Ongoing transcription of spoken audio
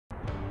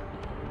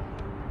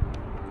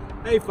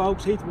Hey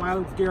folks, Heath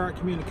Wiley with Gearheart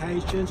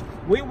Communications.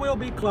 We will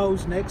be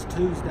closed next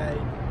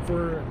Tuesday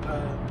for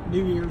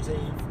New Year's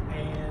Eve,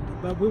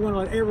 but we want to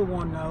let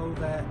everyone know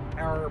that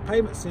our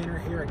payment center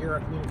here at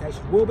Gearheart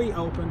Communications will be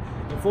open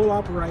in full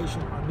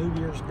operation on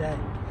New Year's Day.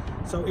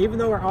 So even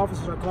though our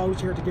offices are closed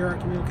here at the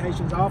Gearheart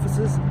Communications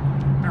offices,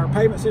 our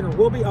payment center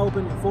will be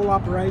open in full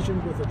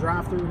operation with a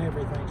drive-through and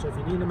everything. So if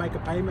you need to make a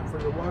payment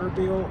for your water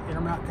bill,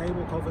 intermount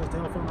cable, Covalent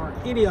telephone, or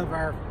any of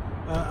our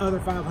other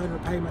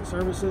 500 payment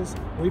services,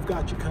 we've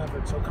got you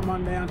covered. So come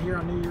on down here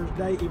on New Year's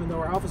Day. Even though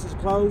our office is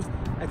closed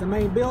at the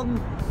main building,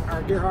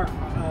 our Gearheart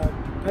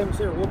payment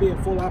center will be in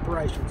full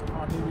operations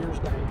on New Year's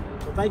Day.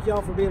 So thank you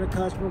all for being a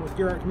customer with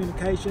Gearheart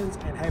Communications,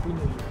 and Happy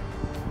New Year.